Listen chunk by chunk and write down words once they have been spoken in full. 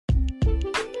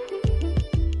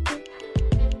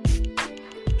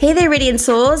Hey there, Radiant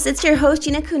Souls. It's your host,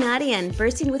 Gina Kunadian,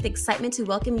 bursting with excitement to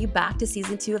welcome you back to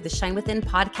Season 2 of the Shine Within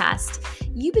podcast.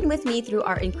 You've been with me through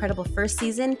our incredible first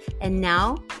season, and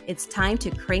now it's time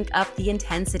to crank up the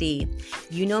intensity.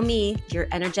 You know me, your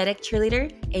energetic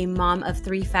cheerleader, a mom of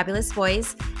 3 fabulous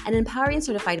boys, an empowering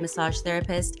certified massage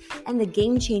therapist, and the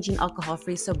game-changing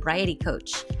alcohol-free sobriety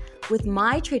coach. With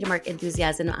my trademark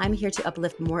enthusiasm, I'm here to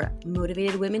uplift more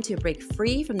motivated women to break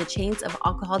free from the chains of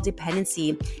alcohol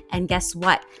dependency. And guess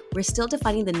what? We're still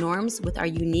defining the norms with our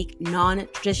unique,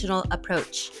 non-traditional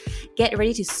approach. Get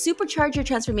ready to supercharge your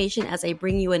transformation as I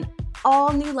bring you an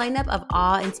all-new lineup of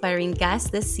awe-inspiring guests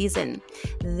this season.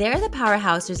 They're the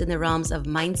powerhouses in the realms of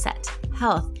mindset,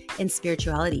 health, and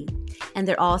spirituality. And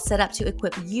they're all set up to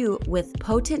equip you with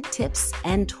potent tips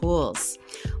and tools.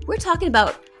 We're talking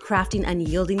about crafting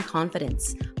unyielding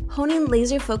confidence, honing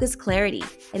laser-focused clarity,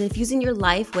 and infusing your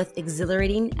life with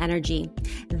exhilarating energy.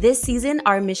 This season,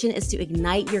 our mission is to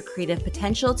ignite your creative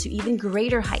potential to even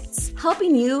greater heights,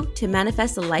 helping you to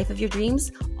manifest the life of your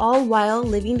dreams, all while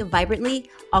living vibrantly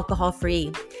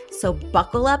alcohol-free. So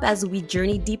buckle up as we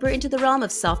journey deeper into the realm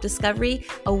of self-discovery,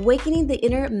 awakening the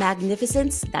inner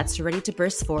magnificence that's ready to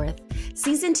burst forth.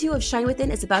 Season 2 of Shine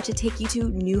Within is about to take you to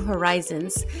new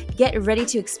horizons. Get ready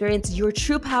to experience your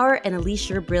true power and unleash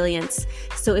your brilliance.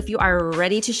 So if you are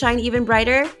ready to shine even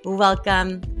brighter,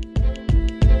 welcome.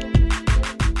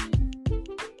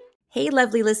 Hey,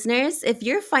 lovely listeners. If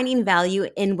you're finding value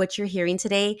in what you're hearing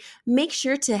today, make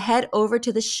sure to head over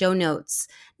to the show notes.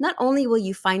 Not only will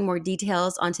you find more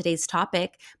details on today's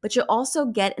topic, but you'll also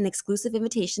get an exclusive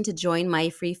invitation to join my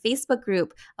free Facebook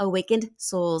group, Awakened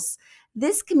Souls.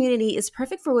 This community is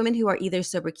perfect for women who are either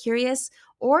sober curious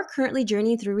or currently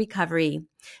journeying through recovery.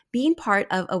 Being part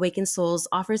of Awakened Souls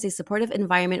offers a supportive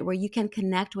environment where you can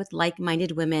connect with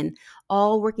like-minded women,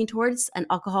 all working towards an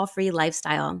alcohol-free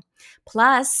lifestyle.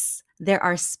 Plus, there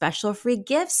are special free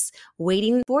gifts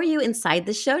waiting for you inside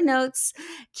the show notes,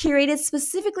 curated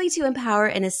specifically to empower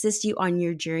and assist you on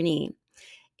your journey.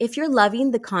 If you're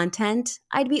loving the content,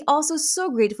 I'd be also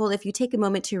so grateful if you take a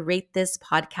moment to rate this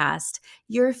podcast.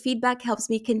 Your feedback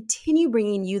helps me continue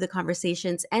bringing you the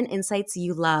conversations and insights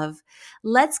you love.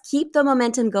 Let's keep the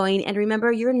momentum going, and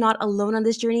remember, you're not alone on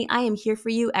this journey. I am here for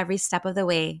you every step of the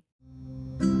way.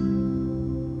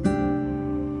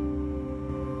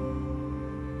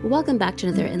 Welcome back to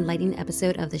another enlightening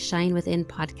episode of the Shine Within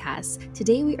podcast.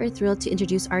 Today, we are thrilled to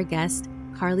introduce our guest,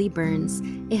 Carleigh Burns,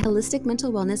 a holistic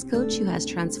mental wellness coach who has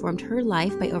transformed her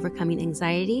life by overcoming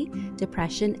anxiety,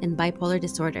 depression, and bipolar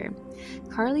disorder.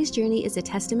 Carleigh's journey is a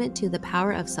testament to the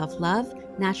power of self-love,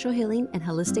 natural healing, and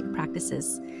holistic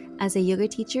practices. As a yoga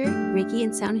teacher, Reiki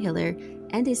and sound healer,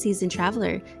 and a seasoned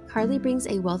traveler, Carleigh brings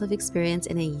a wealth of experience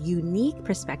and a unique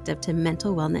perspective to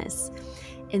mental wellness.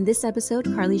 In this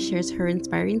episode, Carleigh shares her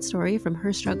inspiring story from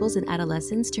her struggles in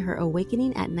adolescence to her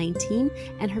awakening at 19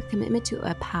 and her commitment to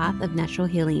a path of natural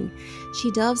healing.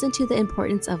 She delves into the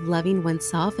importance of loving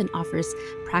oneself and offers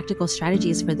practical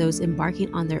strategies for those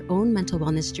embarking on their own mental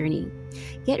wellness journey.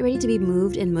 Get ready to be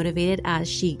moved and motivated as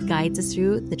she guides us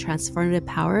through the transformative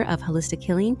power of holistic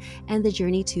healing and the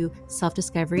journey to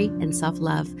self-discovery and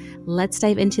self-love. Let's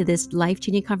dive into this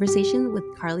life-changing conversation with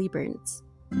Carleigh Burns.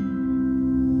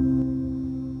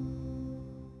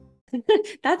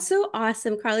 That's so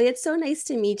awesome, Carleigh. It's so nice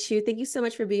to meet you. Thank you so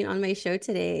much for being on my show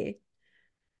today.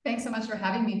 Thanks so much for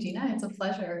having me, Gina. It's a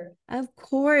pleasure. Of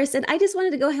course. And I just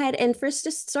wanted to go ahead and first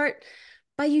just start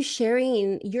by you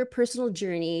sharing your personal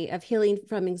journey of healing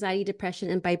from anxiety, depression,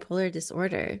 and bipolar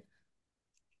disorder.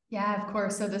 Yeah, of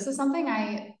course. So this is something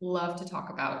I love to talk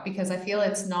about because I feel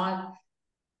it's not,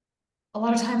 a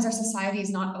lot of times our society is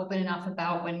not open enough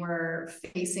about when we're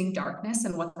facing darkness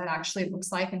and what that actually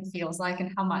looks like and feels like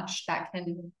and how much that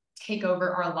can take over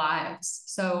our lives.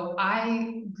 So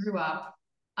I grew up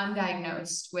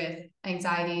undiagnosed with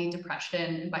anxiety,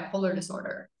 depression, and bipolar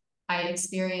disorder. I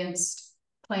experienced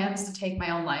plans to take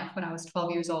my own life when I was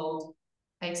 12 years old.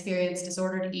 I experienced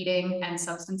disordered eating and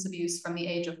substance abuse from the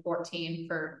age of 14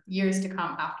 for years to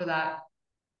come after that.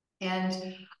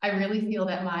 And I really feel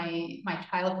that my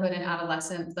childhood and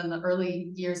adolescence and the early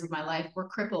years of my life were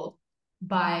crippled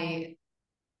by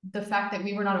the fact that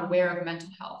we were not aware of mental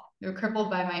health. We were crippled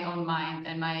by my own mind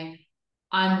and my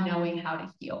unknowing how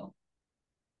to heal.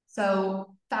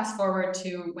 So fast forward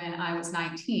to when I was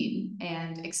 19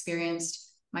 and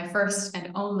experienced my first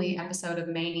and only episode of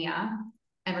mania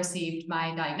and received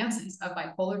my diagnosis of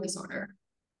bipolar disorder.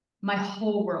 My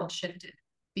whole world shifted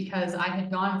because I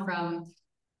had gone from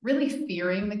really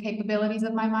fearing the capabilities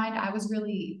of my mind. I was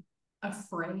really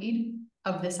afraid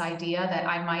of this idea that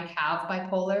I might have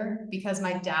bipolar because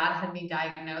my dad had me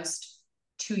diagnosed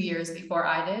 2 years before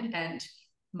I did. And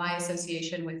my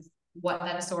association with what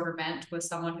that disorder meant was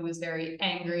someone who was very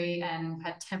angry and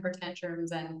had temper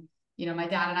tantrums. And, my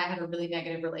dad and I had a really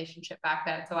negative relationship back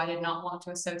then. So I did not want to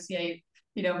associate,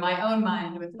 my own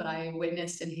mind with what I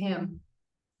witnessed in him.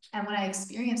 And when I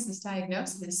experienced this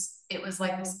diagnosis, it was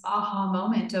like this aha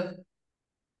moment of,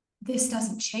 this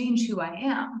doesn't change who I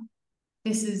am.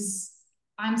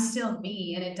 I'm still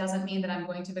me, and it doesn't mean that I'm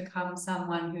going to become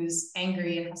someone who's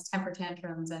angry and has temper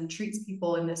tantrums and treats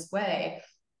people in this way.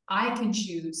 I can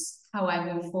choose how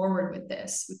I move forward with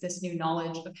this new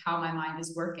knowledge of how my mind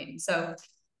is working. So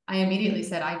I immediately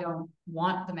said, I don't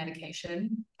want the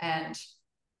medication, and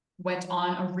went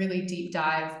on a really deep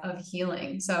dive of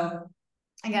healing. So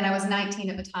again, I was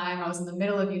 19 at the time. I was in the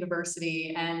middle of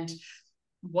university, and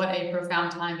what a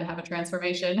profound time to have a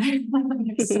transformation.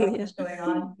 There's so much going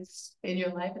on in your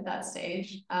life at that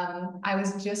stage. I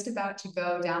was just about to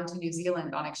go down to New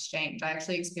Zealand on exchange. I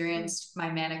actually experienced my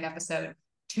manic episode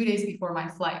 2 days before my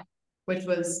flight, which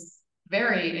was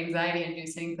very anxiety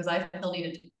inducing because I still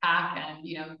needed to pack and,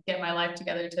 get my life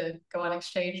together to go on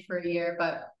exchange for a year,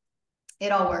 but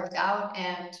it all worked out.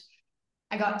 And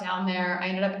I got down there. I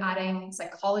ended up adding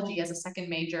psychology as a second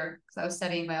major because I was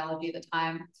studying biology at the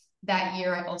time. That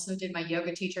year, I also did my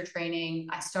yoga teacher training.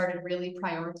 I started really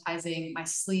prioritizing my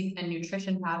sleep and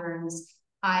nutrition patterns.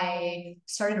 I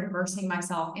started immersing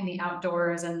myself in the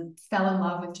outdoors and fell in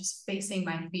love with just facing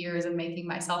my fears and making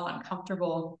myself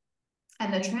uncomfortable.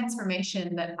 And the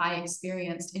transformation that I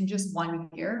experienced in just 1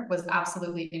 year was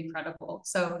absolutely incredible.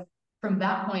 So from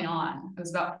that point on, I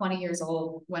was about 20 years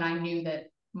old when I knew that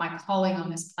my calling on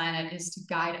this planet is to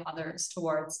guide others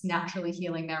towards naturally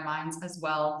healing their minds as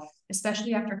well,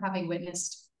 especially after having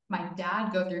witnessed my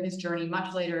dad go through his journey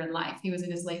much later in life. He was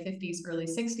in his late 50s, early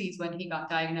 60s when he got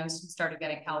diagnosed and started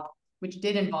getting help, which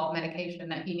did involve medication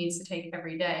that he needs to take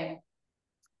every day.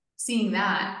 Seeing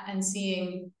that and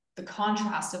seeing the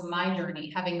contrast of my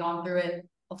journey, having gone through it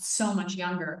so much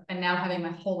younger and now having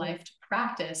my whole life to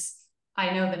practice,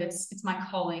 I know that it's my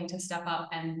calling to step up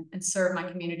and serve my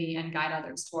community and guide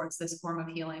others towards this form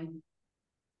of healing.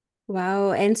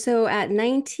 Wow. And so at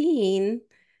 19,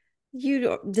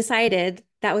 you decided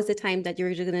that was the time that you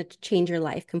were going to change your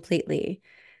life completely.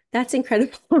 That's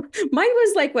incredible. Mine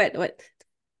was like what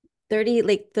 30,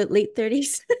 like the late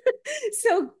 30s.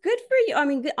 So good for you. I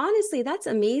mean, honestly, that's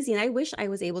amazing. I wish I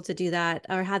was able to do that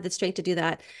or had the strength to do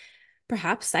that.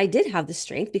 Perhaps I did have the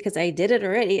strength because I did it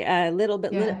already a little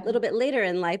bit later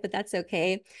in life, but that's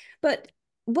okay. But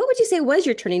what would you say was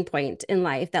your turning point in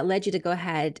life that led you to go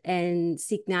ahead and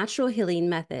seek natural healing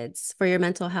methods for your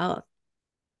mental health?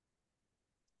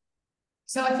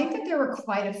 So I think that there were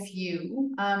quite a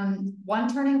few.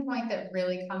 One turning point that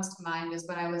really comes to mind is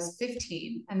when I was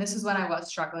 15, and this is when I was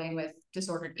struggling with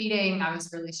disordered eating. I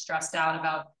was really stressed out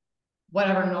about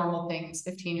whatever normal things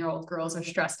 15-year-old girls are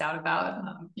stressed out about,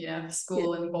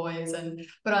 school and boys.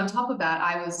 But on top of that,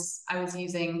 I was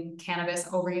using cannabis,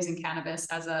 overusing cannabis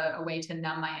as a way to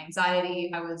numb my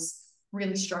anxiety. I was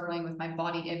really struggling with my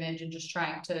body image and just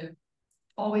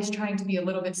always trying to be a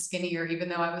little bit skinnier, even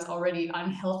though I was already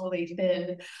unhealthily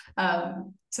thin.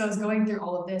 So I was going through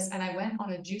all of this, and I went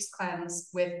on a juice cleanse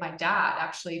with my dad,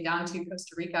 actually down to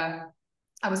Costa Rica.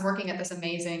 I was working at this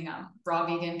amazing raw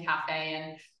vegan cafe,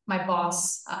 and my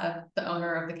boss, the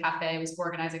owner of the cafe, was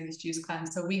organizing this juice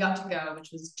cleanse. So we got to go,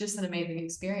 which was just an amazing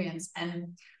experience.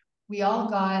 And we all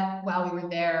got, while we were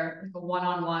there, like a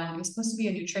one-on-one. It was supposed to be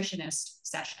a nutritionist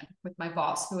session with my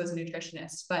boss, who was a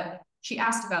nutritionist, but she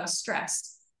asked about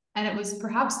stress. And it was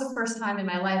perhaps the first time in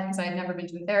my life, because I had never been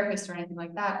to a therapist or anything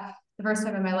like that, the first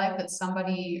time in my life that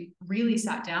somebody really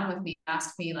sat down with me and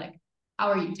asked me, like,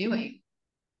 how are you doing?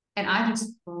 And I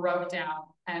just broke down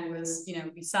and was,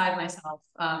 beside myself,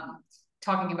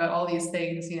 talking about all these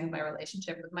things, my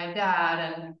relationship with my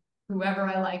dad and whoever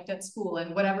I liked at school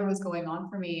and whatever was going on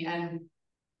for me. And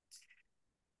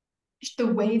the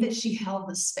way that she held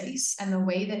the space and the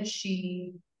way that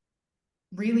she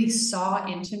really saw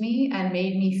into me and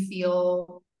made me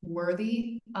feel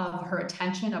worthy of her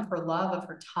attention, of her love, of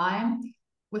her time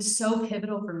was so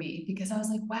pivotal for me, because I was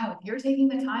like, wow, if you're taking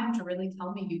the time to really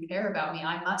tell me you care about me,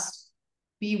 I must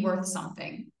be worth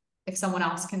something. If someone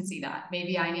else can see that,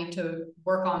 maybe I need to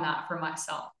work on that for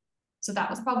myself. So that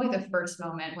was probably the first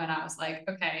moment when I was like,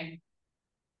 okay,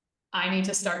 I need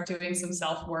to start doing some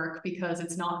self-work, because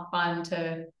it's not fun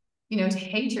to, to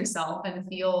hate yourself and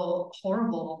feel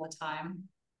horrible all the time.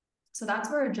 So that's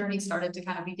where a journey started to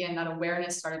kind of begin, that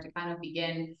awareness started to kind of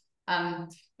begin.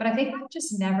 But I think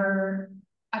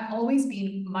I've always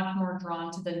been much more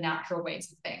drawn to the natural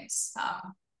ways of things,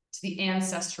 to the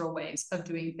ancestral ways of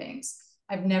doing things.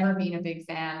 I've never been a big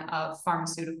fan of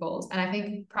pharmaceuticals. And I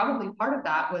think probably part of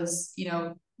that was,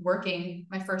 working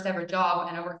my first ever job,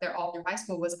 and I worked there all through high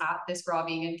school, was at this raw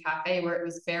vegan cafe where it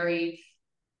was very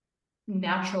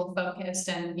natural focused.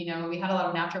 And, we had a lot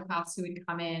of naturopaths who would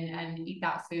come in and eat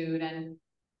that food, and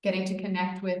getting to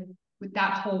connect with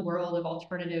that whole world of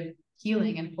alternative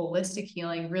healing and holistic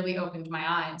healing really opened my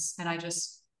eyes. And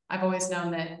I've always known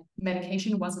that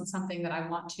medication wasn't something that I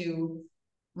want to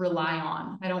rely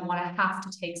on. I don't want to have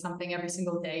to take something every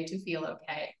single day to feel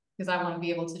okay, because I want to be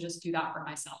able to just do that for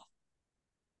myself.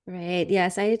 Right.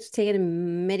 Yes, I had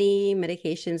taken many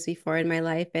medications before in my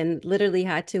life and literally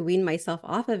had to wean myself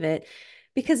off of it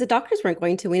because the doctors weren't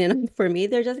going to wean it off for me.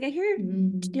 They're just like,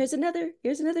 here's another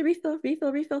refill. I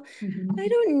Mm-hmm.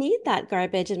 don't need that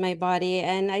garbage in my body.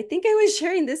 And I think I was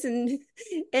sharing this in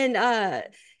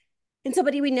and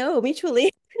somebody we know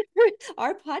mutually,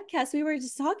 our podcast, we were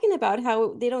just talking about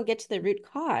how they don't get to the root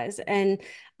cause and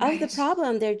of the Right.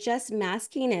 problem. They're just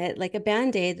masking it like a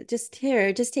band-aid. Just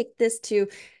here, just take this to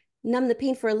numb the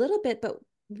pain for a little bit, but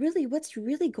really what's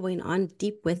really going on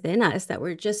deep within us that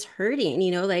we're just hurting,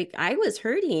 like I was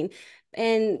hurting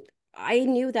and I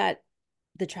knew that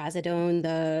the trazodone,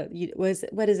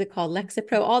 what is it called?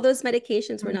 Lexapro, all those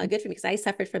medications were not Mm-hmm. good for me because I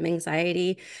suffered from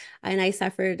anxiety and I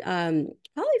suffered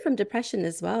probably from depression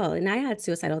as well. And I had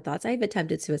suicidal thoughts. I've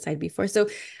attempted suicide before. So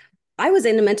I was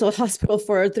in a mental hospital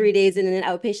for 3 days in an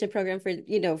outpatient program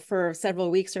for several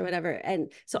weeks or whatever.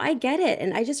 And so I get it.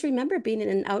 And I just remember being in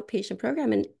an outpatient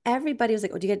program and everybody was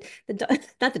like, oh, do you get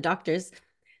not the doctors,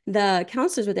 the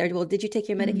counselors were there. Well, did you take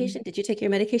your medication? Mm-hmm. Did you take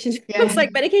your medication? It's Yeah.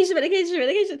 like medication.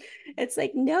 It's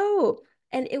like, no.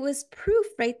 And it was proof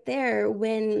right there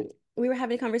when we were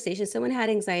having a conversation. Someone had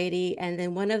anxiety, and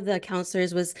then one of the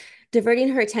counselors was diverting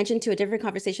her attention to a different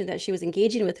conversation that she was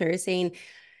engaging with her, saying,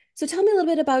 so tell me a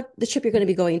little bit about the trip you're going to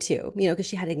be going to, because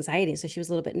she had anxiety. So she was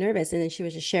a little bit nervous. And then she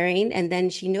was just sharing. And then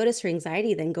she noticed her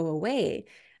anxiety then go away.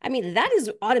 I mean, that is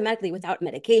automatically without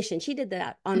medication. She did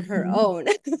that on her Mm-hmm. own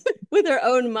with her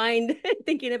own mind,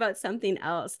 thinking about something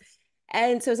else.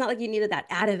 And so it's not like you needed that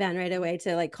Ativan right away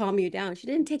to like calm you down. She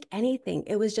didn't take anything.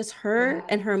 It was just her Yeah.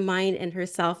 and her mind and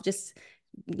herself just,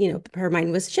 her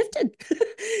mind was shifted. So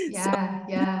Yeah,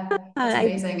 yeah, that's I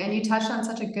amazing. And you touched on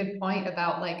such a good point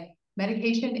about like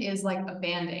medication is like a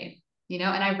band-aid,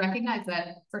 and I recognize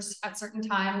that at certain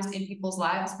times in people's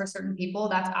lives, for certain people,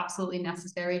 that's absolutely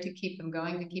necessary to keep them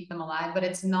going, to keep them alive, but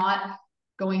it's not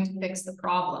going to fix the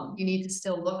problem. You need to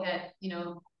still look at,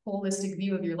 holistic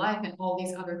view of your life and all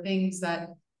these other things that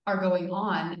are going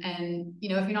on. And,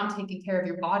 if you're not taking care of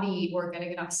your body or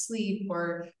getting enough sleep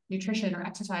or nutrition or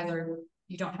exercise, or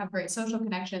you don't have great social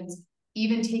connections,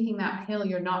 even taking that pill,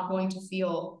 you're not going to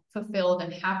feel fulfilled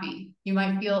and happy. You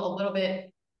might feel a little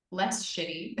bit less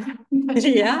shitty, but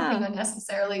you're not going yeah. to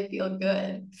necessarily feel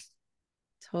good.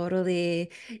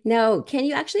 Totally. Now, can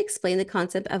you actually explain the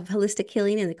concept of holistic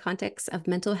healing in the context of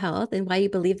mental health and why you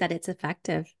believe that it's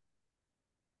effective?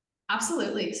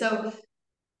 Absolutely. So,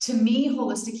 to me,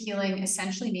 holistic healing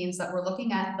essentially means that we're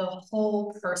looking at the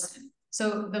whole person.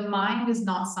 So, the mind is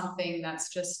not something that's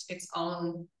just its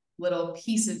own little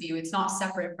piece of you, it's not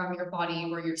separate from your body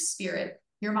or your spirit.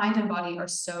 Your mind and body are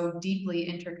so deeply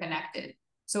interconnected.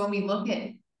 So, when we look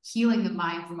at healing the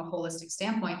mind from a holistic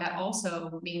standpoint, that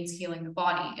also means healing the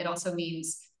body. It also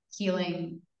means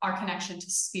healing our connection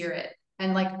to spirit.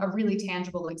 And like a really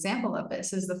tangible example of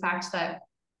this is the fact that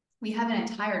we have an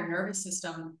entire nervous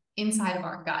system inside of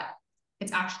our gut.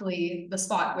 It's actually the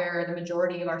spot where the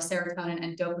majority of our serotonin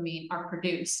and dopamine are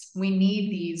produced. We need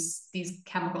these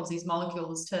chemicals, these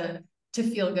molecules to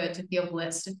feel good, to feel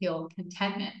bliss, to feel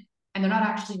contentment. And they're not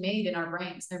actually made in our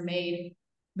brains. They're made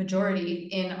majority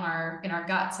in our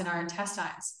guts, in our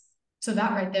intestines. So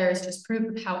that right there is just proof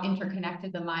of how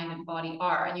interconnected the mind and body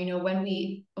are. And when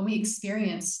we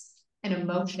experience an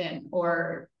emotion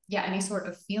or any sort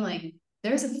of feeling,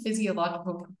 there's a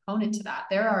physiological component to that.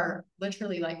 There are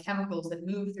literally like chemicals that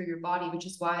move through your body, which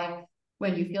is why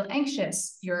when you feel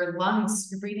anxious, your lungs,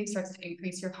 your breathing starts to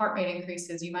increase, your heart rate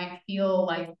increases. You might feel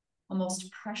like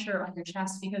almost pressure on your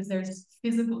chest because there's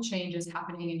physical changes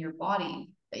happening in your body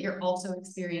that you're also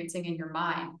experiencing in your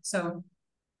mind. So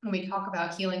when we talk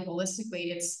about healing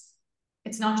holistically,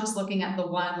 it's not just looking at the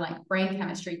one like brain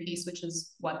chemistry piece, which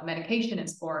is what medication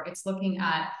is for. It's looking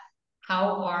at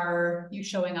how are you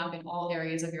showing up in all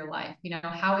areas of your life?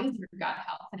 How is your gut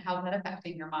health and how is that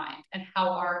affecting your mind? And how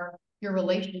are your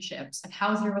relationships? And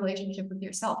how's your relationship with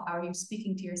yourself? How are you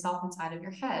speaking to yourself inside of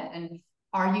your head? And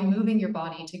are you moving your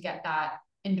body to get that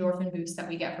endorphin boost that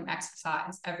we get from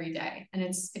exercise every day? And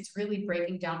it's really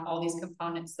breaking down all these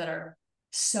components that are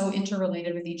so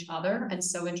interrelated with each other and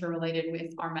so interrelated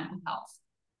with our mental health.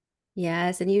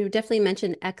 Yes, and you definitely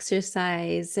mentioned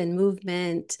exercise and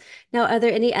movement. Now, are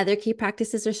there any other key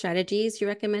practices or strategies you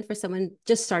recommend for someone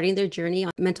just starting their journey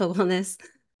on mental wellness?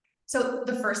 So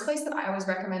the first place that I always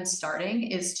recommend starting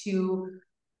is to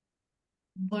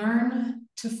learn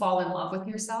to fall in love with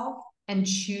yourself and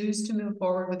choose to move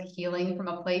forward with healing from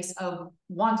a place of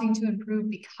wanting to improve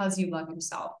because you love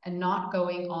yourself and not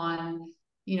going on,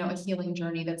 a healing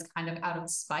journey that's kind of out of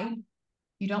spite.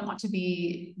 You don't want to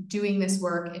be doing this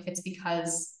work if it's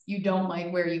because you don't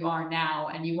like where you are now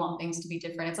and you want things to be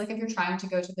different. It's like if you're trying to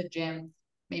go to the gym,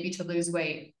 maybe to lose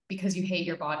weight because you hate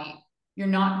your body. You're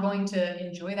not going to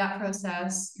enjoy that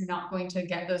process. You're not going to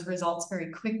get those results very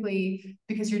quickly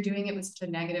because you're doing it with such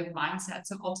a negative mindset.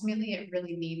 So ultimately, it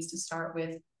really needs to start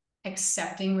with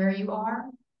accepting where you are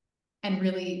and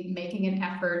really making an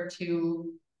effort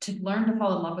to learn to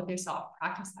fall in love with yourself,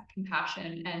 practice that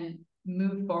compassion, and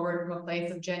move forward from a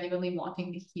place of genuinely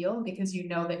wanting to heal because you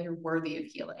know that you're worthy of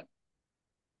healing.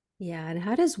 Yeah, and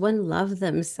how does one love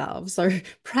themselves or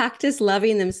practice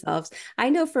loving themselves? I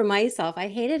know for myself, I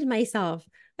hated myself.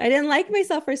 I didn't like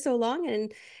myself for so long.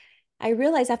 And I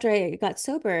realized after I got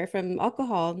sober from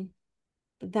alcohol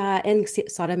that and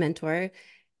sought a mentor,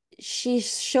 she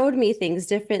showed me things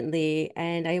differently.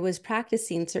 And I was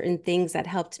practicing certain things that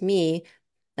helped me.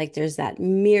 Like there's that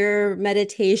mirror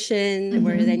meditation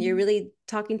where then you're Mm-hmm. really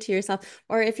talking to yourself.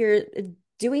 Or if you're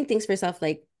doing things for yourself,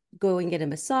 like go and get a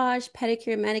massage,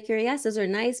 pedicure, manicure. Yes, those are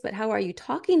nice, but how are you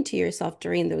talking to yourself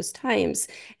during those times?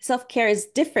 Self-care is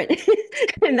different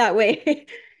in that way.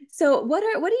 So what do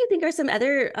you think are some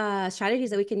other strategies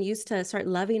that we can use to start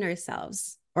loving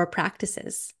ourselves or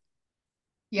practices?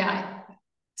 Yeah,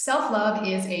 self-love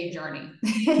is a journey.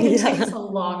 It takes Yeah, a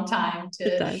long time it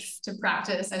to does. to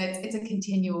practice, and it's a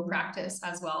continual practice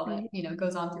as well that Right.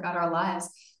 goes on throughout our lives.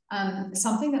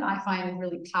 Something that I find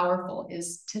really powerful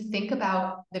is to think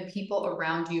about the people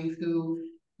around you who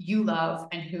you love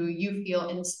and who you feel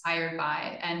inspired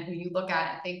by and who you look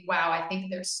at and think, wow, I think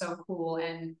they're so cool,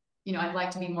 and I'd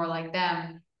like to be more like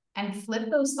them. And flip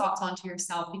those thoughts onto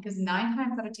yourself, because 9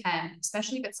 times out of 10,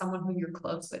 especially if it's someone who you're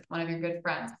close with, one of your good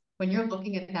friends, when you're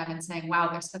looking at them and saying, wow,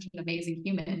 they're such an amazing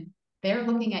human, they're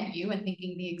looking at you and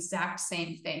thinking the exact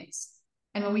same things.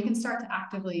 And when we can start to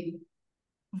actively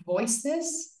voice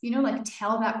this, like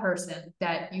tell that person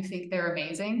that you think they're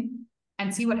amazing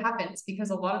and see what happens,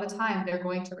 because a lot of the time they're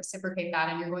going to reciprocate that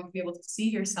and you're going to be able to see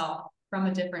yourself from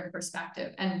a different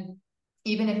perspective. And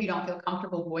even if you don't feel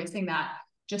comfortable voicing that,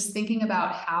 just thinking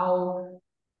about how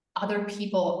other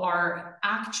people are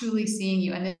actually seeing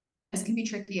you. And this can be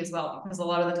tricky as well, because a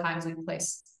lot of the times we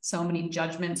place so many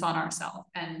judgments on ourselves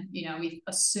and we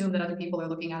assume that other people are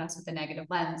looking at us with a negative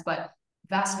lens, but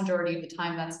vast majority of the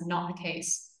time that's not the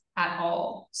case at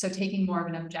all. So taking more of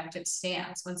an objective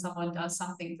stance when someone does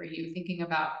something for you, thinking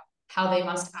about how they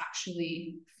must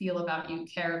actually feel about you,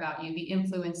 care about you, the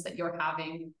influence that you're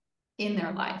having in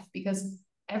their life, because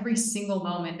every single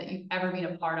moment that you've ever been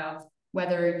a part of,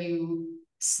 whether you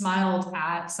smiled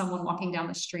at someone walking down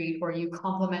the street, or you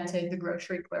complimented the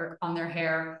grocery clerk on their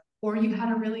hair, or you had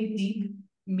a really deep,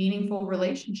 meaningful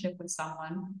relationship with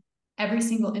someone, every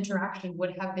single interaction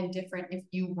would have been different if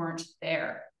you weren't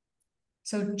there.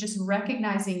 So just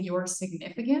recognizing your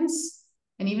significance,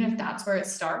 and even if that's where it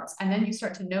starts, and then you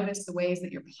start to notice the ways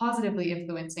that you're positively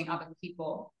influencing other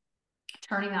people,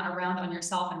 turning that around on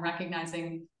yourself and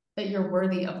recognizing that you're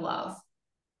worthy of love.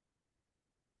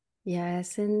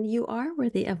 Yes, and you are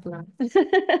worthy of love.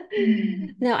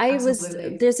 Mm, Now,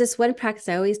 absolutely. there's this one practice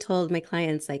I always told my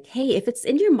clients, like, hey, if it's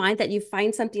in your mind that you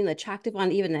find something attractive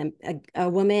on even a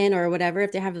woman or whatever,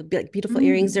 if they have like beautiful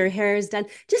earrings, their Mm, hair is done,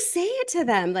 just say it to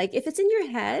them. Like, if it's in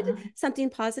your head, uh, something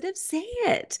positive, say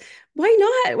it. Why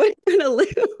not? What are you going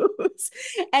to lose?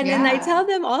 And then I yeah. tell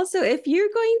them also, if you're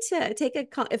going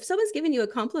to if someone's giving you a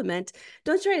compliment,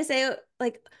 don't try to say,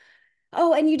 like,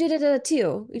 oh, and you did it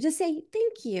too. You just say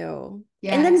thank you.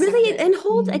 And Yeah, then accept really and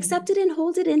it. accept it and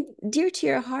hold it in dear to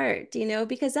your heart,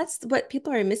 because that's what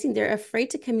people are missing. They're afraid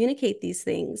to communicate these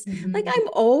things. Like Mm-hmm. I'm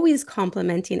always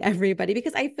complimenting everybody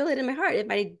because I feel it in my heart. If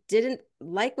I didn't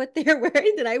like what they're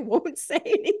wearing, then I won't say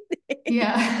anything. But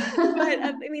Yeah.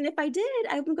 I mean, if I did,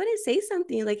 I'm going to say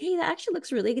something like, hey, that actually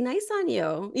looks really nice on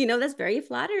you. That's very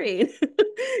flattering.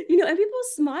 And people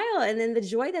smile and then the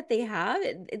joy that they have,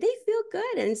 they feel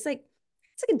good. And it's like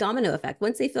a domino effect.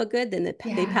 Once they feel good, then they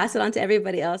pass Yeah. it on to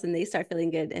everybody else and they start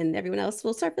feeling good and everyone else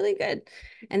will start feeling good.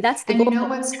 And that's the And you know goal.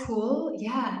 what's cool?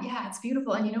 Yeah, yeah, it's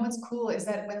beautiful. And you know what's cool is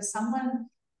that when someone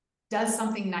does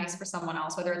something nice for someone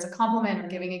else, whether it's a compliment or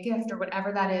giving a gift or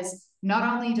whatever that is, not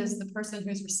only does the person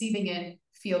who's receiving it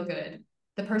feel good,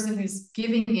 the person who's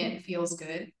giving it feels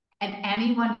good. And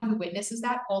anyone who witnesses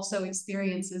that also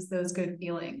experiences those good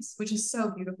feelings, which is so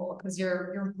beautiful because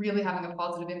you're really having a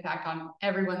positive impact on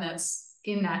everyone that's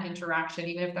in that interaction,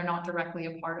 even if they're not directly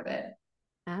a part of it.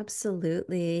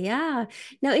 Absolutely. Yeah.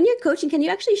 Now, in your coaching, can you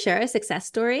actually share a success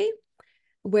story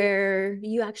where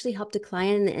you actually helped a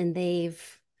client and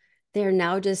they're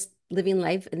now just living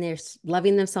life and they're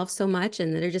loving themselves so much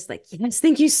and they're just like, yes,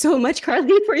 thank you so much,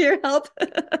 Carleigh, for your help.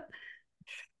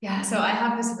 Yeah, so I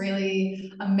have this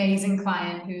really amazing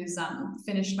client who's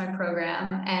finished my program.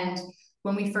 And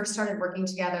when we first started working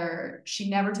together, she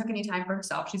never took any time for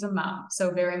herself. She's a mom, so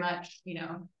very much,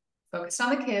 focused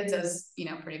on the kids, as,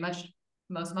 pretty much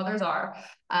most mothers are,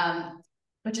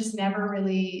 but just never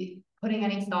really putting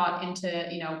any thought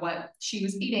into, what she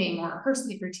was eating or her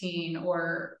sleep routine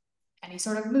or any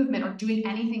sort of movement or doing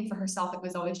anything for herself. It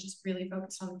was always just really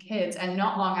focused on the kids. And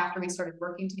not long after we started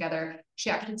working together,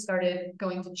 she actually started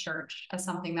going to church as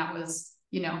something that was,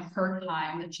 her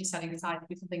time that she's setting aside to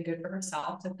do something good for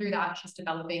herself. So through that, she's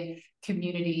developing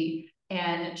community,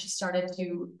 and she started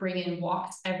to bring in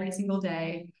walks every single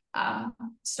day.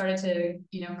 Started to,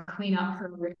 clean up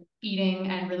her eating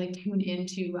and really tune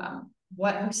into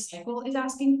what her cycle is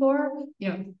asking for,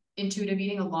 intuitive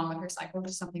eating along with her cycle,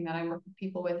 which is something that I work with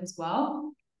people with as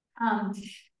well. Um,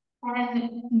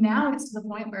 and now it's to the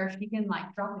point where she can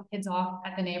like drop the kids off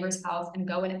at the neighbor's house and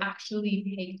go and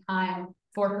actually take time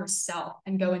for herself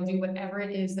and go and do whatever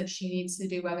it is that she needs to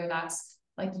do, whether that's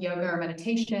like yoga or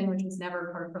meditation, which was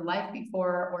never part of her life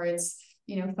before, or it's,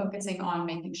 focusing on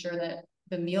making sure that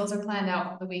the meals are planned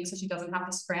out for the week so she doesn't have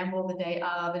to scramble the day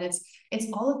of. And it's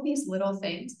all of these little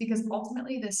things, because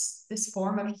ultimately this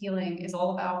form of healing is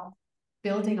all about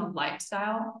building a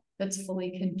lifestyle that's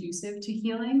fully conducive to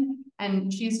healing.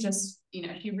 And she's just,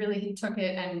 she really took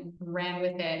it and ran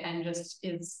with it, and just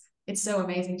it's so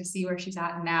amazing to see where she's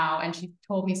at now. And she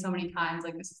told me so many times,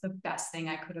 like, this is the best thing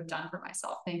I could have done for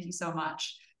myself. Thank you so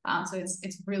much. So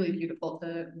it's really beautiful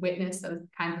to witness those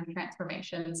kinds of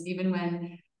transformations, even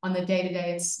when on the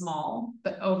day-to-day it's small,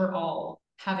 but overall,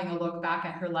 having a look back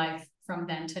at her life from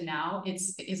then to now, it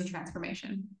is a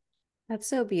transformation. That's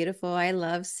so beautiful. I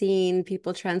love seeing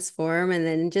people transform and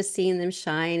then just seeing them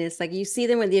shine. It's like you see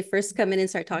them when they first come in and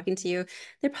start talking to you.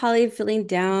 They're probably feeling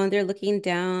down. They're looking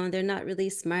down. They're not really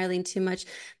smiling too much.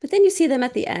 But then you see them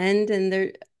at the end and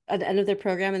they're at the end of their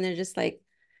program and they're just like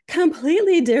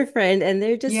completely different. And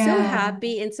they're just so Yeah.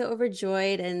 happy and so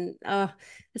overjoyed. And oh,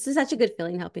 this is such a good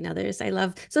feeling helping others. I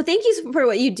love. So thank you for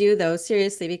what you do, though,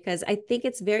 seriously, because I think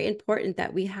it's very important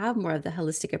that we have more of the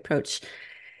holistic approach,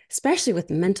 especially with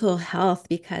mental health,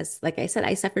 because like I said,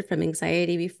 I suffered from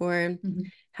anxiety before, Mm-hmm.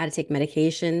 had to take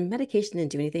medication. Medication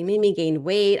didn't do anything, made me gain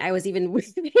weight. I was even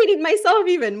hating myself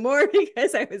even more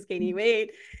because I was gaining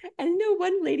weight. And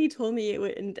one lady told me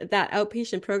in that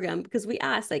outpatient program, because we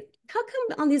asked, like, how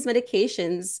come on these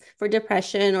medications for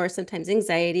depression or sometimes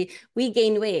anxiety, we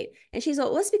gain weight? And she's like,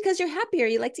 well, it's because you're happier.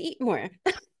 You like to eat more.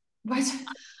 What?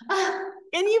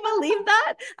 Can you believe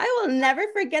that? I will never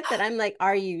forget that. I'm like,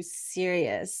 are you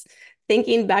serious?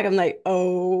 Thinking back, I'm like,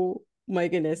 oh my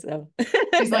goodness. Oh.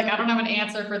 She's like, I don't have an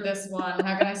answer for this one.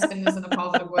 How can I spin this in a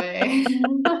positive way?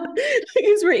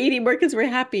 Because we're eating more because we're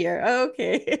happier.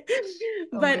 Okay.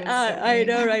 So But good, so I funny.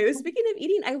 know, right? Speaking of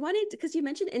eating, I wanted, because you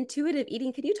mentioned intuitive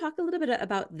eating. Can you talk a little bit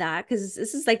about that? Because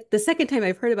this is like the second time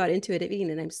I've heard about intuitive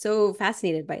eating, and I'm so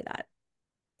fascinated by that.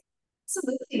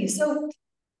 Absolutely. So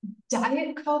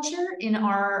diet culture in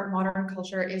our modern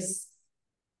culture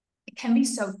it can be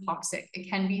so toxic. It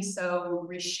can be so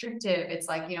restrictive. It's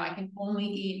like, I can only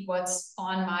eat what's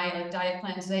on my like diet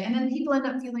plan today. And then people end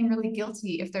up feeling really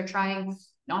guilty if they're trying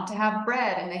not to have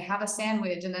bread and they have a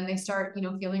sandwich, and then they start,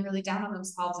 feeling really down on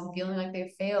themselves and feeling like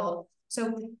they've failed.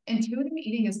 So intuitive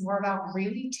eating is more about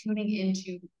really tuning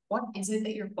into what is it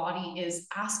that your body is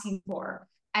asking for.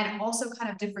 And also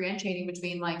kind of differentiating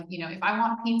between, like, if I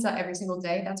want pizza every single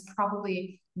day, that's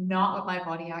probably not what my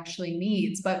body actually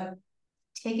needs. But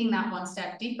taking that one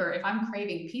step deeper, if I'm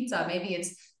craving pizza, maybe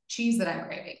it's cheese that I'm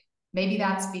craving. Maybe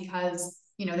that's because,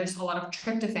 there's a lot of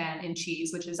tryptophan in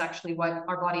cheese, which is actually what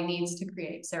our body needs to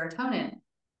create serotonin.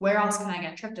 Where else can I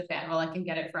get tryptophan? Well, I can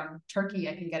get it from turkey.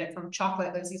 I can get it from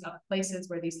chocolate. There's these other places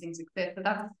where these things exist. But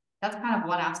that's kind of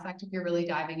one aspect if you're really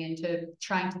diving into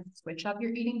trying to switch up your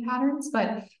eating patterns.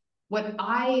 But what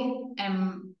I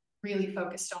am really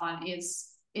focused on is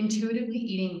intuitively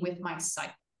eating with my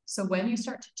cycle. So when you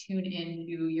start to tune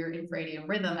into your infradian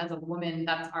rhythm as a woman,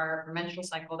 that's our menstrual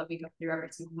cycle that we go through every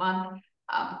single month,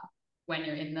 when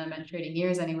you're in the menstruating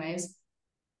years anyways.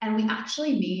 And we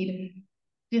actually need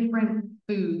different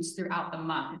foods throughout the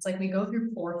month. It's like we go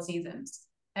through 4 seasons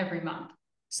every month.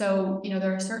 So,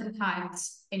 there are certain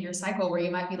times in your cycle where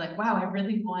you might be like, wow, I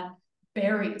really want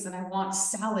berries and I want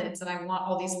salads and I want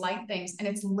all these light things. And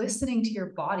it's listening to your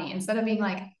body instead of being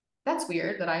like, that's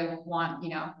weird that I want,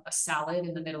 a salad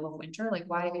in the middle of winter. Like,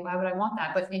 why would I want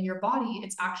that? But in your body,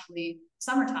 it's actually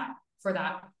summertime for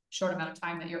that short amount of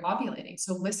time that you're ovulating.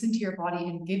 So listen to your body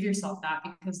and give yourself that,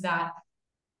 because that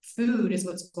food is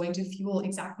what's going to fuel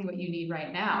exactly what you need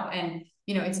right now. And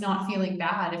it's not feeling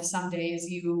bad if some days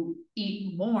you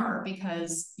eat more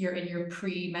because you're in your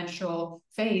pre-menstrual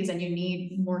phase and you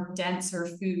need more denser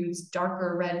foods,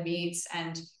 darker red meats,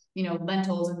 and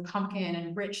lentils and pumpkin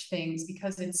and rich things,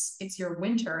 because it's your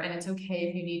winter, and it's okay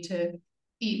if you need to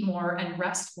eat more and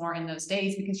rest more in those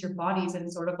days because your body's in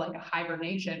sort of like a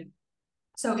hibernation.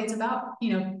 So it's about,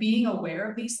 being aware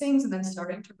of these things and then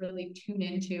starting to really tune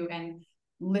into and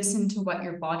listen to what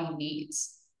your body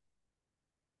needs.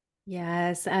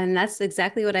 Yes, and that's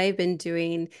exactly what I've been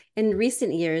doing in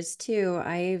recent years too.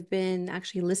 I've been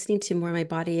actually listening to more of my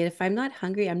body. If I'm not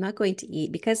hungry, I'm not going to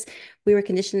eat, because we were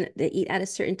conditioned to eat at a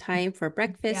certain time for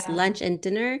breakfast, Yeah. lunch, and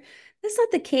dinner. That's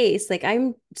not the case. Like,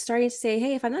 I'm starting to say,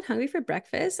 hey, if I'm not hungry for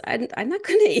breakfast, I'm not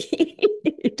going to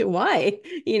eat. Why?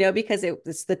 Because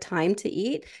it's the time to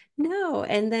eat. No.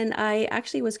 And then I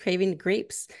actually was craving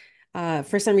grapes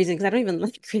for some reason, because I don't even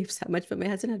like grapes that much, but my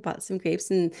husband had bought some grapes,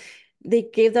 and they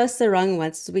gave us the wrong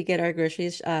ones. So we get our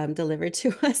groceries delivered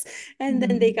to us, and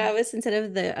then they Mhm. got us, instead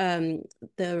of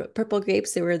the purple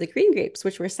grapes, they were the green grapes,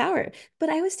 which were sour. But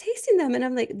I was tasting them, and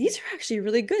I'm like, these are actually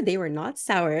really good. They were not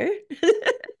sour,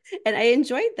 and I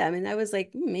enjoyed them. And I was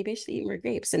like, maybe I should eat more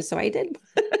grapes, and so I did.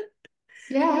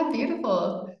 Yeah,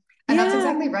 beautiful. And that's Yeah.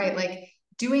 exactly right. Like,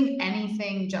 doing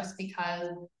anything just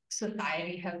because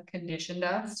society has conditioned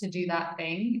us to do that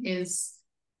thing is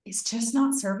just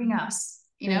not serving us.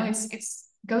 Right. It's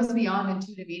goes beyond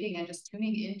intuitive eating and just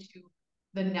tuning into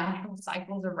the natural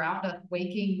cycles around us,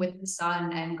 waking with the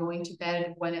sun and going to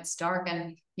bed when it's dark.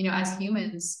 And as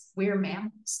humans, we're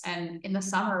mammals, and in the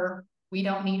summer we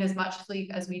don't need as much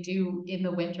sleep as we do in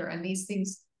the winter. And these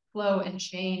things flow and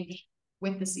change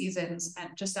with the seasons, and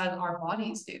just as our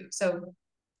bodies do. So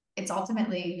it's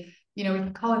ultimately, we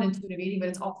can call it intuitive eating, but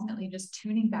it's ultimately just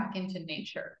tuning back into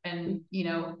nature and,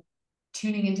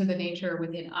 tuning into the nature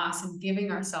within us and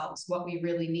giving ourselves what we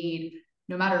really need,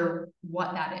 no matter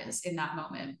what that is in that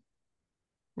moment.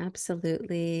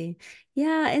 Absolutely.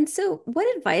 Yeah. And so,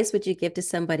 what advice would you give to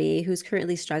somebody who's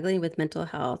currently struggling with mental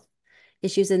health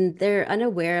issues and they're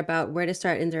unaware about where to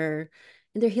start in their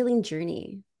healing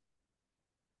journey?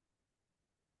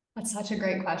 That's such a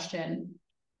great question.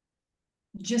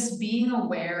 Just being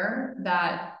aware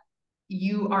that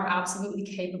you are absolutely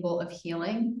capable of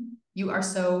healing. You are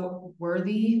so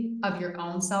worthy of your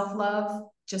own self love,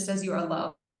 just as you are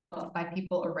loved by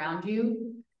people around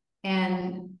you.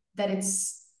 And that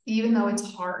it's, even though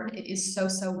it's hard, it is so,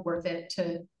 so worth it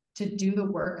to do the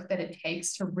work that it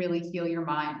takes to really heal your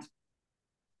mind.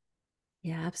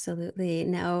 Yeah, absolutely.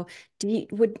 Now,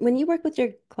 when you work with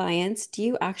your clients, do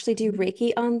you actually do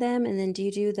Reiki on them, and then do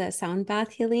you do the sound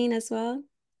bath healing as well?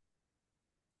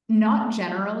 Not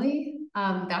generally.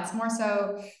 That's more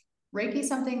so Reiki is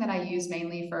something that I use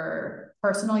mainly for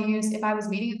personal use. If I was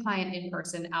meeting a client in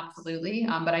person, absolutely.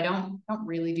 But I don't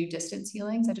really do distance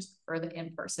healings. I just prefer the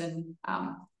in-person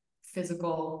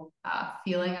physical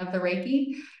feeling of the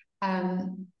Reiki.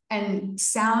 And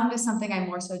sound is something I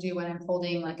more so do when I'm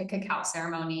holding like a cacao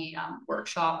ceremony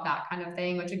workshop, that kind of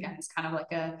thing, which again is kind of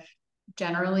like a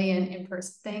generally an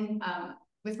in-person thing.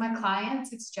 With my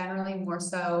clients, it's generally more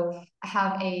so I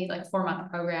have a like 4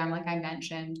 month program, like I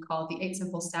mentioned, called the 8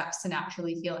 Simple Steps to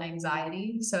Naturally Heal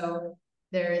Anxiety. So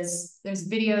there's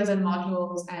videos and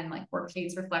modules and like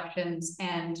worksheets, reflections,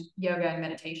 and yoga and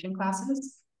meditation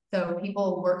classes. So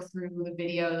people work through the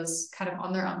videos kind of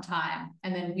on their own time.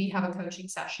 And then we have a coaching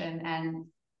session and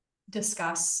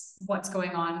discuss what's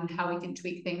going on, how we can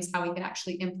tweak things, how we can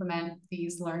actually implement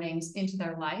these learnings into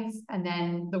their life. And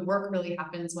then the work really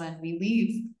happens when we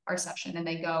leave our session and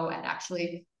they go and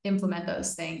actually implement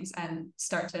those things and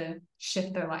start to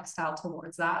shift their lifestyle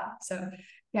towards that. So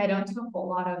yeah, I don't do a whole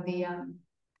lot of the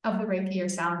Reiki or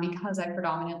sound because I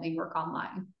predominantly work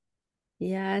online.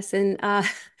 Yes, and I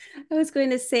was going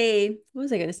to say, what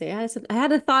was I going to say? I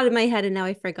had a thought in my head, and now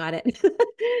I forgot it.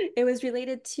 It was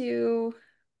related to,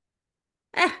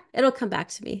 it'll come back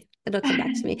to me. It'll come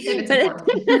back to me. If it's But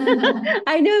important.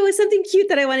 I know it was something cute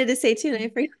that I wanted to say too, and I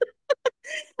forgot.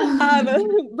 Um,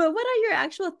 but what are your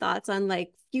actual thoughts on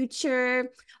like future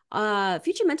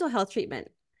mental health treatment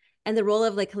and the role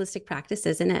of like holistic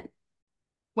practices in it?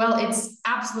 Well, it's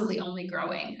absolutely only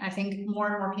growing. I think more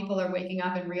and more people are waking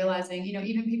up and realizing,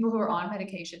 even people who are on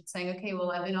medication saying, okay,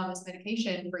 well, I've been on this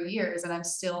medication for years and I'm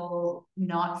still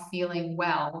not feeling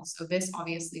well. So this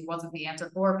obviously wasn't the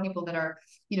answer. Or people that are,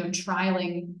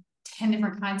 trialing 10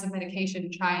 different kinds of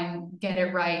medication to try and get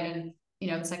it right. And,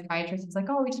 the psychiatrist is like,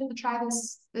 oh, we should try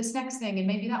this next thing, and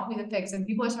maybe that will be the fix. And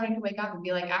people are starting to wake up and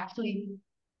be like, actually,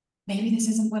 maybe this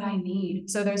isn't what I need.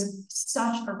 So there's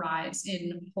such a rise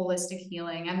in holistic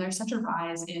healing, and there's such a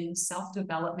rise in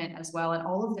self-development as well. And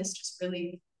all of this just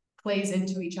really plays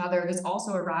into each other. There's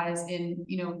also a rise in,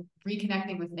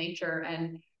 reconnecting with nature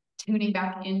and tuning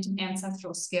back into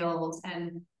ancestral skills.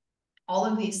 And all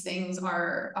of these things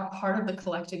are a part of the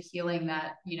collective healing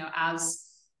that,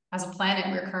 as a planet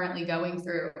we're currently going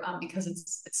through, because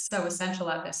it's so essential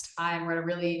at this time. We're at a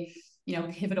really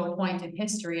pivotal point in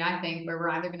history, I think, where we're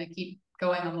either going to keep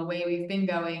going on the way we've been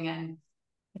going and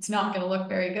it's not going to look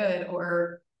very good,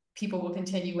 or people will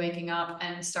continue waking up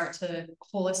and start to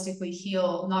holistically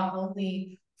heal, not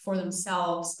only for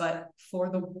themselves, but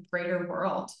for the greater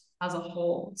world as a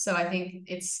whole. So I think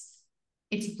it's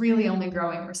really only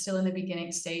growing. We're still in the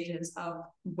beginning stages of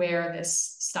where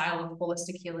this style of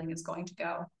holistic healing is going to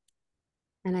go.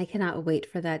 And I cannot wait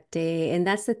for that day. And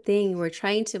that's the thing we're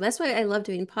trying to, that's why I love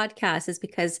doing podcasts, is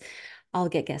because I'll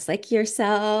get guests like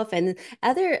yourself and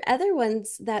other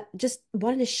ones that just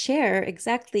wanted to share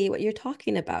exactly what you're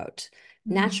talking about.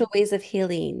 Natural Mm-hmm. ways of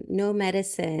healing, no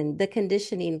medicine, the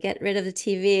conditioning, get rid of the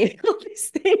TV, all these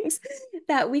things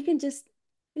that we need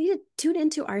to tune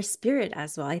into our spirit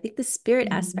as well. I think the spirit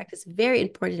Mm-hmm. aspect is very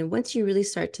important. And once you really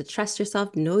start to trust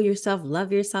yourself, know yourself,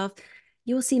 love yourself,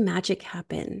 you will see magic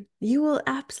happen. You will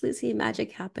absolutely see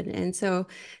magic happen. And so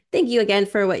thank you again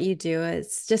for what you do.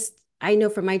 It's just, I know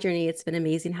for my journey, it's been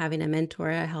amazing having a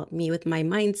mentor help me with my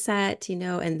mindset,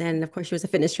 and then of course she was a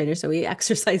fitness trainer, so we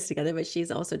exercise together, but she's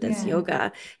also does Yeah.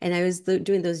 yoga. And I was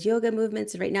doing those yoga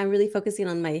movements. Right now I'm really focusing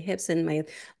on my hips and my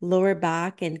lower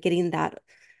back and getting that,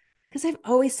 because I've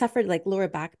always suffered like lower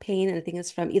back pain. And I think it's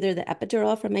from either the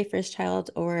epidural from my first child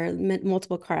or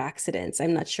multiple car accidents.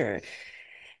 I'm not sure.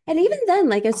 And even then,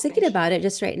 like I was thinking Ostage. about it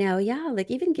just right now, yeah,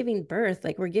 like even giving birth,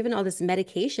 like we're given all this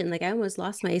medication. Like I almost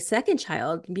lost my second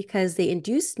child because they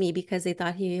induced me because they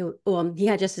thought he had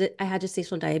I had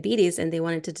gestational diabetes and they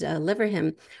wanted to deliver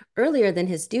him earlier than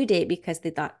his due date because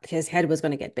they thought his head was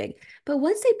going to get big. But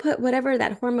once they put whatever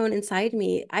that hormone inside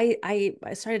me, I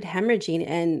started hemorrhaging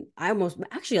and I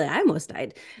almost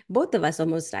died. Both of us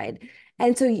almost died.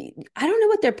 And so I don't know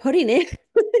what they're putting in.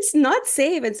 It's not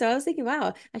safe. And so I was thinking,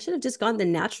 wow, I should have just gone the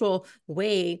natural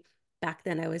way back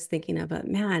then. I was thinking about,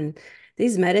 man,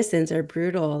 these medicines are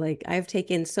brutal. Like I've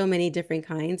taken so many different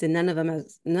kinds and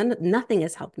nothing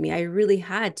has helped me. I really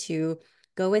had to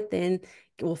go within,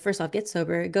 well, first off, get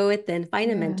sober, go within,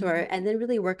 find a Yeah. mentor, and then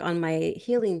really work on my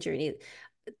healing journey,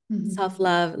 Mm-hmm.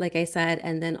 self-love, like I said,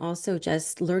 and then also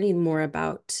just learning more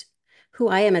about who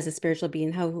I am as a spiritual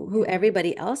being, who Yeah.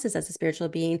 everybody else is as a spiritual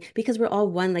being, because we're all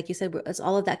one, like you said, it's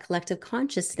all of that collective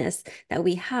consciousness that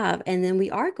we have. And then we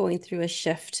are going through a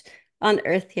shift on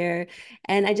earth here.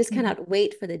 And I just Mm-hmm. cannot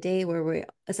wait for the day where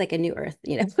it's like a new earth.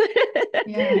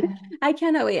 Yeah. I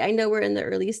cannot wait. I know we're in the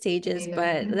early Me stages,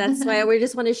 neither. but that's why we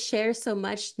just want to share so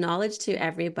much knowledge to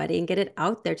everybody and get it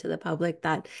out there to the public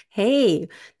that, hey,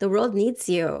 the world needs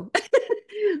you.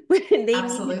 When they need,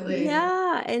 Absolutely.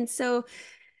 yeah. And so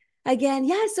again,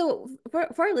 yeah. So for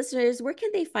our listeners, where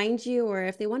can they find you, or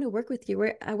if they want to work with you,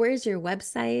 where is your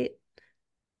website?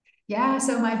 Yeah,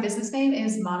 so my business name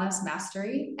is Manas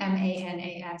Mastery,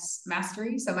 Manas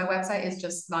Mastery. So my website is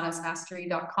just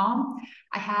manasmastery.com.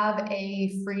 I have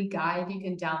a free guide you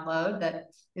can download that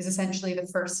is essentially the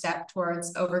first step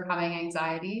towards overcoming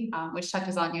anxiety, which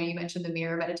touches on, you mentioned the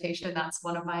mirror meditation. That's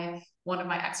one of my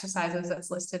exercises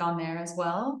that's listed on there as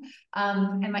well.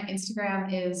 And my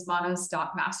Instagram is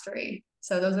manas.mastery.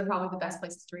 So those are probably the best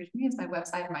places to reach me, is my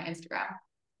website and my Instagram.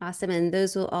 Awesome. And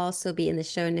those will also be in the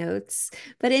show notes.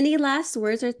 But any last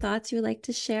words or thoughts you'd like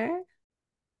to share?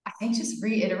 I think just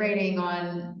reiterating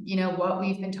on, what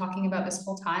we've been talking about this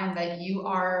whole time, that you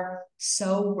are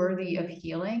so worthy of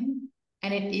healing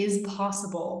and it is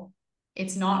possible.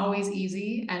 It's not always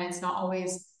easy and it's not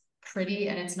always pretty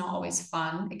and it's not always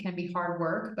fun. It can be hard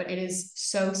work, but it is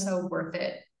so, so worth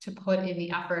it to put in the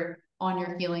effort on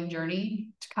your healing journey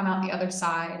to come out the other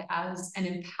side as an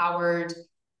empowered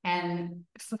and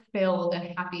fulfilled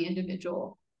and happy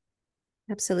individual.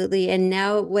 Absolutely. And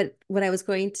now what I was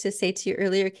going to say to you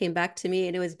earlier came back to me,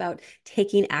 and it was about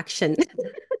taking action.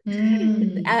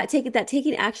 Mm,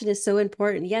 Taking action is so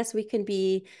important. Yes, we can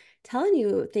be telling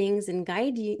you things and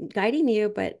guiding you,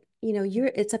 but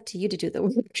it's up to you to do the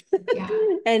work. Yeah.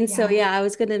 And so, Yeah. yeah, I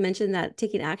was going to mention that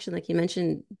taking action, like you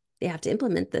mentioned, they have to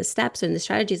implement the steps and the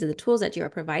strategies and the tools that you are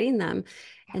providing them.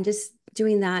 And just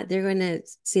doing that, they're going to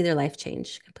see their life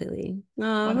change completely.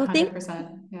 Oh, well,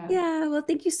 100%. Yeah.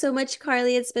 thank you so much,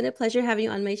 Carleigh. It's been a pleasure having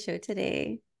you on my show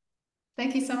today.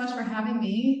 Thank you so much for having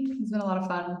me. It's been a lot of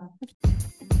fun.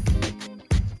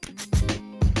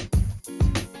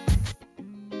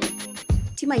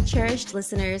 To my cherished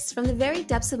listeners, from the very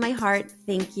depths of my heart,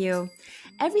 thank you.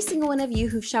 Every single one of you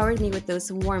who've showered me with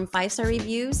those warm 5-star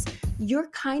reviews, your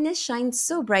kindness shines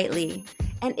so brightly.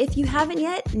 And if you haven't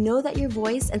yet, know that your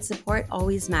voice and support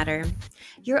always matter.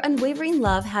 Your unwavering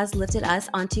love has lifted us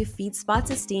onto FeedSpot's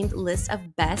esteemed list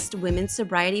of best women's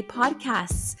sobriety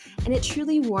podcasts, and it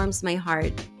truly warms my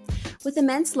heart. With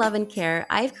immense love and care,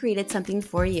 I've created something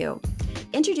for you.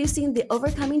 Introducing the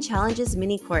Overcoming Challenges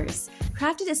mini course,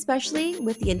 crafted especially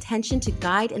with the intention to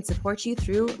guide and support you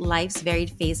through life's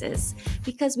varied phases,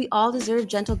 because we all deserve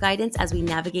gentle guidance as we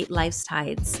navigate life's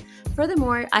tides.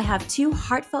 Furthermore, I have 2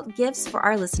 heartfelt gifts for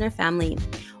our listener family.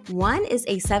 One is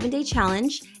a 7-day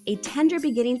challenge, a tender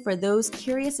beginning for those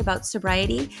curious about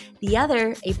sobriety. The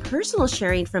other, a personal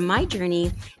sharing from my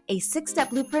journey, a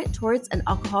 6-step blueprint towards an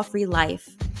alcohol-free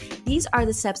life. These are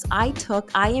the steps I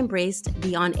embraced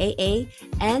beyond AA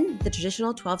and the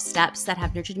traditional 12 steps that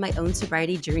have nurtured my own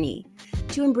sobriety journey.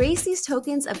 To embrace these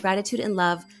tokens of gratitude and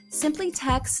love, simply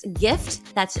text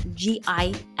GIFT, that's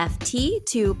GIFT,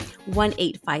 to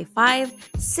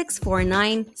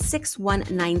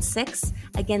 1-855-649-6196.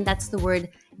 Again, that's the word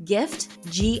GIFT,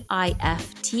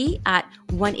 GIFT, at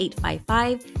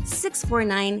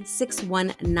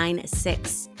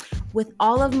 1-855-649-6196. With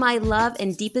all of my love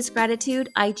and deepest gratitude,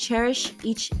 I cherish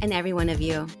each and every one of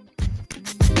you.